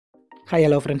Hi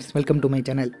hello friends, welcome to my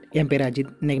channel. என் பேர்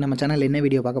அஜித். இன்னைக்கு நம்ம சேனல்ல என்ன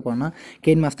வீடியோ பார்க்க போறோம்னா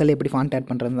Kinemasterல எப்படி ஃபாண்ட் ஆட்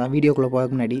பண்றதுன்னு தான். வீடியோக்குள்ள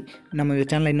போறதுக்கு முன்னாடி நம்ம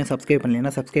சேனலை இன்னும் சப்ஸ்கிரைப்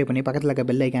பண்ணலைனா சப்ஸ்கிரைப் பண்ணி பக்கத்துல இருக்க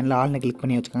பெல் ஐகான்ல ஆல்னு கிளிக்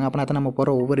பண்ணி வச்சுக்கோங்க. அப்பனா தான் நம்ம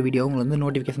போற ஒவ்வொரு வீடியோ உங்களுக்கு வந்து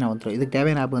நோட்டிஃபிகேஷன் வந்துரும். இதுக்கு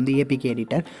தேவையான ஆப் வந்து APK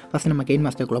எடிட்டர். ஃபர்ஸ்ட் நம்ம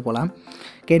Kinemasterக்குள்ள போலாம்.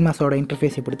 Kinemasterோட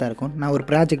இன்டர்ஃபேஸ் இப்படி தான் இருக்கும். நான் ஒரு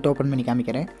ப்ராஜெக்ட் ஓபன் பண்ணி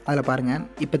காமிக்கிறேன். அதில் பாருங்க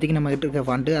இப்போதைக்கு நம்ம கிட்ட இருக்க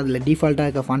ஃபாண்ட் அதில் டிஃபால்ட்டாக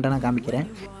இருக்க ஃபாண்ட்டை நான் காமிக்கிறேன்.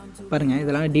 பாருங்கள்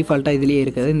இதெல்லாம் டிஃபால்ட்டாக இதுலேயே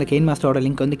இருக்குது. இந்த Kinemasterோட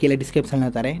லிங்க் வந்து கீழே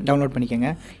டிஸ்கிரிப்ஷனில் தரேன், டவுன்லோட் பண்ணிக்கோங்க.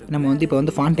 நம்ம வந்து இப்போ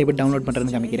வந்து ஃபாண்ட் எப்படி டவுன்லோட்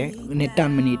பண்ணுறதுன்னு காமிக்கிறேன். நெட்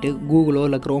ஆன் பண்ணிவிட்டு கூகுளோ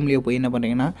இல்லை க்ரோம்லேயோ போய் என்ன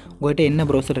பண்ணுறீங்கன்னா உங்கள்கிட்ட என்ன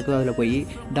ப்ரௌசர் இருக்கோ அதில் போய்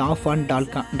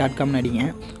டாஃபான்.com அடிங்க.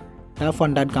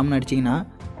 டாஃபான்.com அடிச்சிங்கன்னா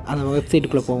அந்த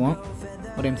வெப்சைட்டுக்குள்ளே போவோம்.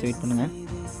 ஒரு நிமிஷம் வெயிட் பண்ணுங்கள்.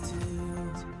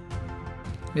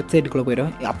 வெப்சைட்டுக்குள்ளே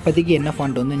போயிடும். அப்போதைக்கு என்ன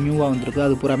ஃபாண்ட் வந்து நியூவாக வந்திருக்கோ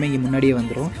அது பூராமே இங்கே முன்னாடியே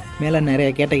வந்துடும். மேலே நிறைய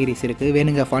கேட்டகரிஸ் இருக்குது.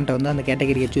 வேணுங்க ஃபாண்ட்டை வந்து அந்த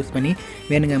கேட்டகரியை சூஸ் பண்ணி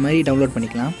வேணுங்க மாதிரி டவுன்லோட்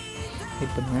பண்ணிக்கலாம்.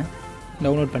 வெயிட் பண்ணுங்கள்.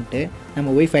 டவுன்லோட் பண்ணிட்டு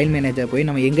நம்ம போய் ஃபைல் மேனேஜர் போய்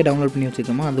நம்ம எங்கே டவுன்லோட் பண்ணி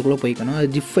வச்சுருக்கோமோ அதுக்குள்ளே போய்க்கணும். அது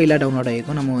ஜிப் ஃபைலாக டவுன்லோட்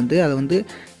ஆகிருக்கும். நம்ம வந்து அதை வந்து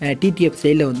TTF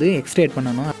ஸ்டைலில் வந்து எக்ஸ்ட்ரேட்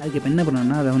பண்ணணும். அதுக்கு இப்போ என்ன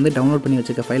பண்ணணும்னா அதை வந்து டவுன்லோட் பண்ணி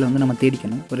வச்சுருக்க ஃபைலை வந்து நம்ம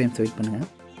தேடிக்கணும். ஒரு நிமிஷம் வெயிட் பண்ணுங்கள்.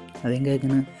 அது எங்கே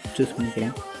இருக்குன்னு சூஸ்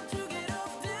பண்ணிக்கிறேன்.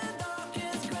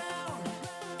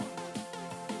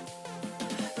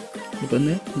 இப்போ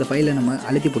வந்து இந்த ஃபைலை நம்ம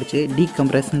அழுத்தி பிடிச்சி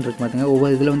டீகம்ப்ரஸ்ன்னு இருக்குது பார்த்துங்க.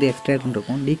 ஒவ்வொரு இதில் வந்து எக்ஸ்ட்ராக்ட்னு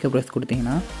இருக்கும். டீகம்ப்ரஸ்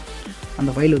கொடுத்தீங்கன்னா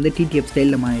அந்த ஃபைல் வந்து TTF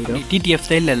ஸ்டைலில் மாறிடும். TTF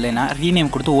ஸ்டைலில் இல்லைன்னா ரீநேம்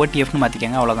கொடுத்து OTFன்னு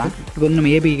மாற்றிக்கங்க, அவ்வளோதான். இப்போ வந்து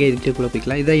நம்ம APK எடிட்டருக்குள்ளே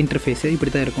போய்க்கலாம். இதான் இன்டர்ஃபேஸு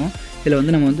இப்படி தான் இருக்கும். இதில்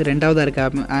வந்து நம்ம வந்து ரெண்டாவதாக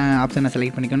இருக்க ஆப்ஷனை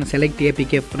செலக்ட் பண்ணிக்கணும். செலக்ட்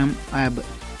APK ஃப்ரம் ஆப்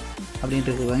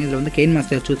அப்படின்ட்டு இருக்காங்க. இதில் வந்து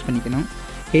Kinemaster சூஸ் பண்ணிக்கணும்.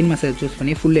 Kinemaster சூஸ்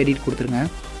பண்ணி ஃபுல் எடிட் கொடுத்துருங்க.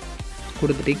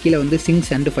 கொடுத்துட்டு கீழே வந்து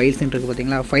சிங்ஸ் அண்ட் ஃபைல்ஸ்ன்னு இருக்குது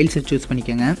பார்த்தீங்களா, ஃபைல்ஸை சூஸ்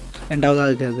பண்ணிக்கோங்க.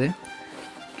 ரெண்டாவதாக இருக்கிறது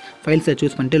ஃபைல்ஸை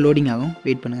சூஸ் பண்ணிட்டு லோடிங் ஆகும்.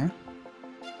 வெயிட் பண்ணுங்கள்.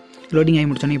 லோடிங் ஆகி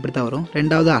முடிச்சோன்னே இப்படி தான் வரும்.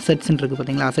 ரெண்டாவது அசட்ஸ்ன்னு இருக்குது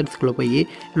பார்த்தீங்களா, அசட்ஸ்க்குள்ளே போய்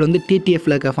இதில் வந்து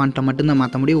TTFல இருக்க ஃபாண்ட்டை மட்டும்தான்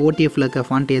மாற்ற முடியும். OTFல இருக்க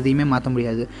ஃபாண்ட் எதையுமே மாற்ற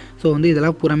முடியாது. ஸோ வந்து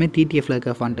இதெல்லாம் பூராமே TTFல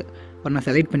இருக்க ஃபாண்ட்டு. இப்போ நான்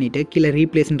செலக்ட் பண்ணிவிட்டு கீழே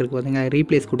ரீப்ளேஸ்ன்னு இருக்குது பார்த்தீங்களா,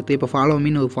 ரீப்ளேஸ் கொடுத்து இப்போ ஃபாலோ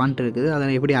மீன்னு ஒரு ஃபாண்ட் இருக்குது.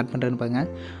 அதை எப்படி ஆட் பண்ணுறேன்னு பாருங்க.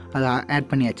 அதை ஆட்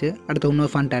பண்ணியாச்சு. அடுத்து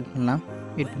இன்னொரு ஃபாண்ட் ஆட் பண்ணலாம்.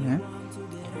 வெயிட் பண்ணுங்கள்.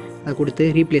 அதை கொடுத்து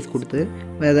ரீப்ளேஸ் கொடுத்து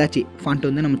வேறு ஏதாச்சும் ஃபாண்ட்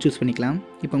வந்து நம்ம சூஸ் பண்ணிக்கலாம்.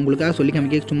 இப்போ உங்களுக்காக சொல்லி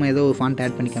காமிக்க சும்மா ஏதோ ஒரு ஃபாண்ட்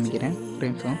ஆட் பண்ணி காமிக்கிறேன். ஒரு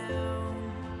நிமிஷம்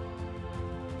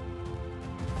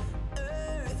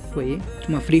போய்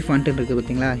சும்மா ஃப்ரீ ஃபாண்ட்டு இருக்குது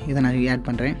பார்த்தீங்களா, இதை நான் ஆட்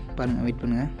பண்ணுறேன். பாருங்கள், வெயிட்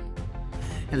பண்ணுங்கள்.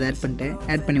 அதை ஆட் பண்ணிட்டேன்.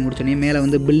 ஆட் பண்ணி முடிச்சோடனே மேலே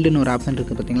வந்து பில்டுன்னு ஒரு ஆப்ஷன்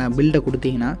இருக்குது பார்த்தீங்களா, பில்டை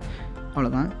கொடுத்தீங்கன்னா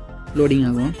அவ்வளோதான், லோடிங்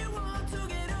ஆகும்.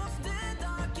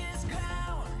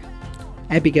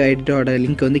 APK எடிட்டரோட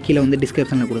லிங்க் வந்து கீழே வந்து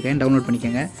டிஸ்கிரிப்ஷனில் கொடுக்கேன், டவுன்லோட்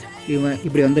பண்ணிக்கோங்க.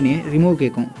 இப்படி வந்து நீ ரிமூவ்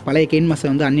கேட்கும். பழைய Kinemaster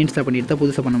வந்து அன்இன்ஸ்டால் பண்ணிட்டு தான்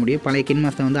புதுசாக பண்ண முடியும். பழைய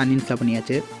Kinemaster வந்து அன்இன்ஸ்டால்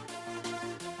பண்ணியாச்சு.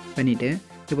 பண்ணிவிட்டு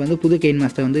இப்போ வந்து புது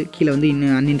Kinemaster வந்து கீழே வந்து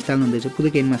இன்னும் அன்இன்ஸ்டால் வந்துச்சு. புது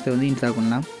Kinemaster வந்து இன்ஸ்டால்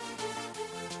பண்ணலாம்.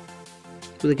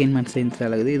 புது Kinemaster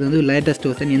இன்ஸ்டால் ஆகுது. இது வந்து லேட்டஸ்ட்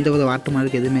வெர்ஷன், எந்த வித வாட்டர்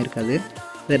மார்க் எதுவுமே இருக்காது.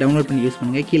 இதை டவுன்லோட் பண்ணி யூஸ்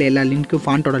பண்ணுங்கள். கீழே எல்லா லிங்க்கும்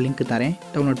ஃபாண்ட்டோட லிங்க் தரேன்,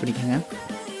 டவுன்லோட் பண்ணிக்கோங்க.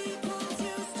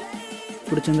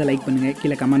 பிடிச்சிருந்தா லைக் பண்ணுங்கள்,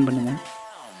 கீழே கமெண்ட் பண்ணுங்கள்.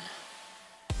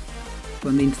 இப்போ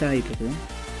வந்து இன்ஸ்டால் ஆகிட்டு இருக்குது.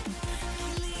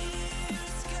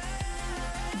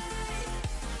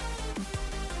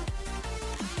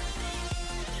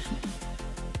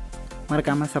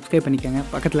 மறக்காமல் சப்ஸ்கிரைப் பண்ணிக்கோங்க.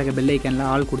 பக்கத்தில் இருக்க பெல் ஐக்கானில்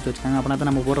ஆல் கொடுத்து வச்சுக்காங்க. அப்படின்னா தான்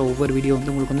நம்ம போகிற ஒவ்வொரு வீடியோ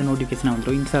வந்து உங்களுக்கு வந்து நோட்டிஃபிகேஷன்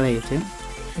வந்துடும். இன்ஸ்டால் ஆகிடுச்சு.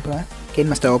 இப்போ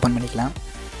Kinemaster ஓப்பன் பண்ணிக்கலாம்.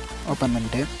 ஓப்பன்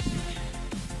பண்ணிட்டு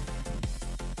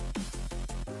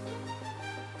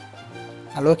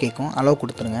அலோ கேட்கும், அலோ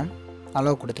கொடுத்துருங்க.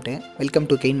 அலோ கொடுத்துட்டு வெல்கம்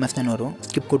டு Kinemasterன்னு வரும்.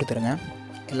 ஸ்கிப் கொடுத்துருங்க.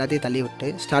 எல்லாத்தையும் தள்ளி விட்டு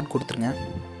ஸ்டார்ட் கொடுத்துருங்க.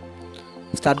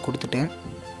 ஸ்டார்ட் கொடுத்துட்டு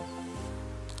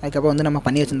அதுக்கப்புறம் வந்து நம்ம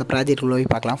பண்ணி வச்சிருந்த ப்ராஜெக்ட்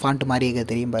போய் பார்க்கலாம். ஃபாண்ட் மாதிரி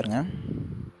இருக்க தெரியும் பாருங்கள்.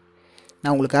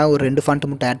 நான் உங்களுக்காக ஒரு 2 ஃபாண்ட்டு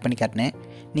மட்டும் ஆட் பண்ணி காட்டினேன்.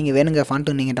 நீங்கள் வேணுங்க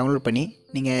ஃபாண்ட்டு நீங்கள் டவுன்லோட் பண்ணி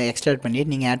நீங்கள் எக்ஸ்ட்ராக்ட் பண்ணி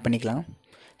நீங்கள் ஆட் பண்ணிக்கலாம்.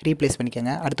 ரீப்ளேஸ்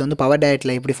பண்ணிக்கோங்க. அடுத்து வந்து பவர்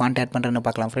டைரக்டில் எப்படி ஃபாண்ட் ஆட் பண்ணுறேன்னு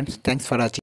பார்க்கலாம் ஃப்ரெண்ட்ஸ். தேங்க்ஸ் ஃபார் வாட்சிங்.